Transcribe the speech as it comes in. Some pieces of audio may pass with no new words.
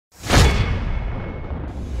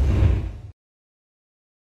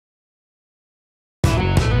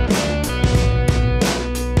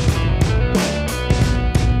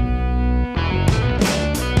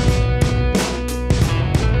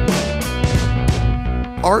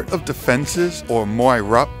art of defenses, or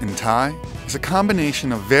Mai-rup in Thai, is a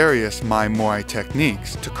combination of various Mai Muay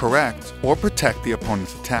techniques to correct or protect the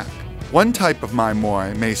opponent's attack. One type of Mai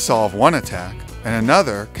Muay may solve one attack, and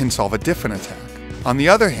another can solve a different attack. On the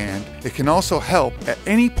other hand, it can also help at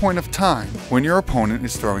any point of time when your opponent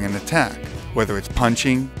is throwing an attack, whether it's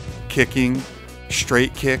punching, kicking,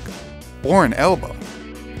 straight kick, or an elbow.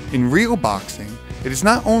 In real boxing, it is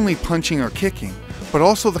not only punching or kicking, but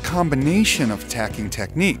also the combination of attacking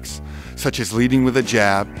techniques, such as leading with a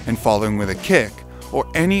jab and following with a kick, or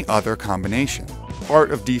any other combination.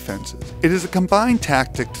 Art of defenses. It is a combined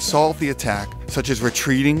tactic to solve the attack, such as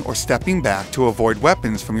retreating or stepping back to avoid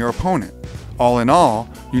weapons from your opponent. All in all,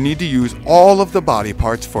 you need to use all of the body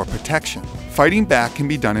parts for protection. Fighting back can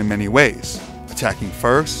be done in many ways: attacking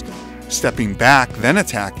first, stepping back then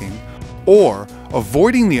attacking, or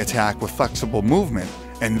avoiding the attack with flexible movement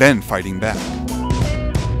and then fighting back.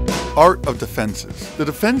 Art of defenses. The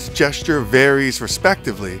defense gesture varies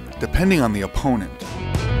respectively depending on the opponent.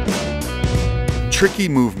 Tricky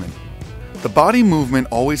movement. The body movement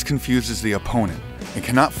always confuses the opponent and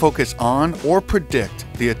cannot focus on or predict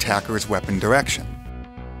the attacker's weapon direction.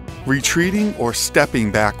 Retreating or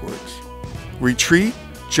stepping backwards. Retreat,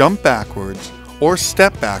 jump backwards, or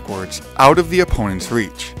step backwards out of the opponent's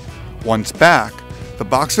reach. Once back, the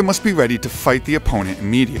boxer must be ready to fight the opponent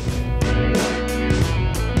immediately.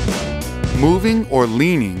 Moving or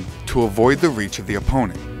leaning to avoid the reach of the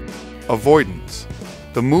opponent. Avoidance.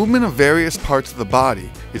 The movement of various parts of the body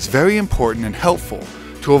is very important and helpful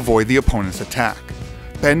to avoid the opponent's attack.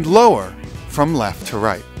 Bend lower from left to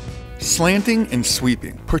right. Slanting and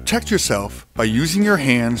sweeping. Protect yourself by using your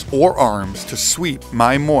hands or arms to sweep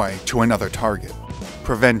Mai Muay to another target.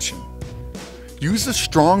 Prevention. Use the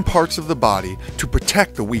strong parts of the body to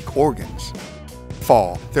protect the weak organs.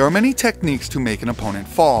 Fall. There are many techniques to make an opponent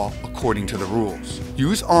fall according to the rules.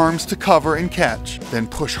 Use arms to cover and catch, then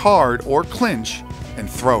push hard or clinch and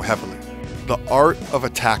throw heavily. The art of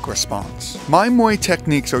attack response. Mai Muay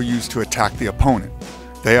techniques are used to attack the opponent.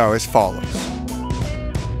 They are as follows.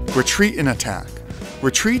 Retreat and attack.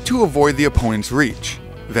 Retreat to avoid the opponent's reach.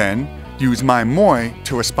 Then, use Mai Muay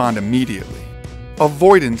to respond immediately.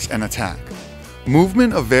 Avoidance and attack.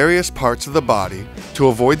 Movement of various parts of the body to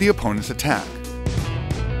avoid the opponent's attack.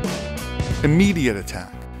 Immediate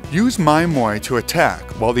attack. Use Mai Muay to attack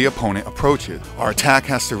while the opponent approaches. Our attack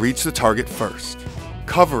has to reach the target first.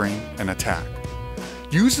 Covering and attack.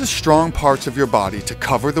 Use the strong parts of your body to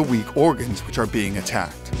cover the weak organs which are being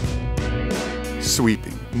attacked.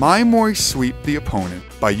 Sweeping. Mai Muay sweep the opponent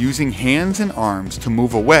by using hands and arms to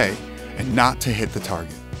move away and not to hit the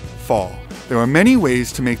target. Fall. There are many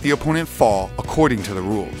ways to make the opponent fall according to the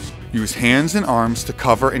rules. Use hands and arms to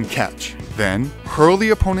cover and catch. Then, hurl the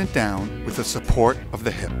opponent down with the support of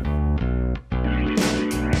the hip.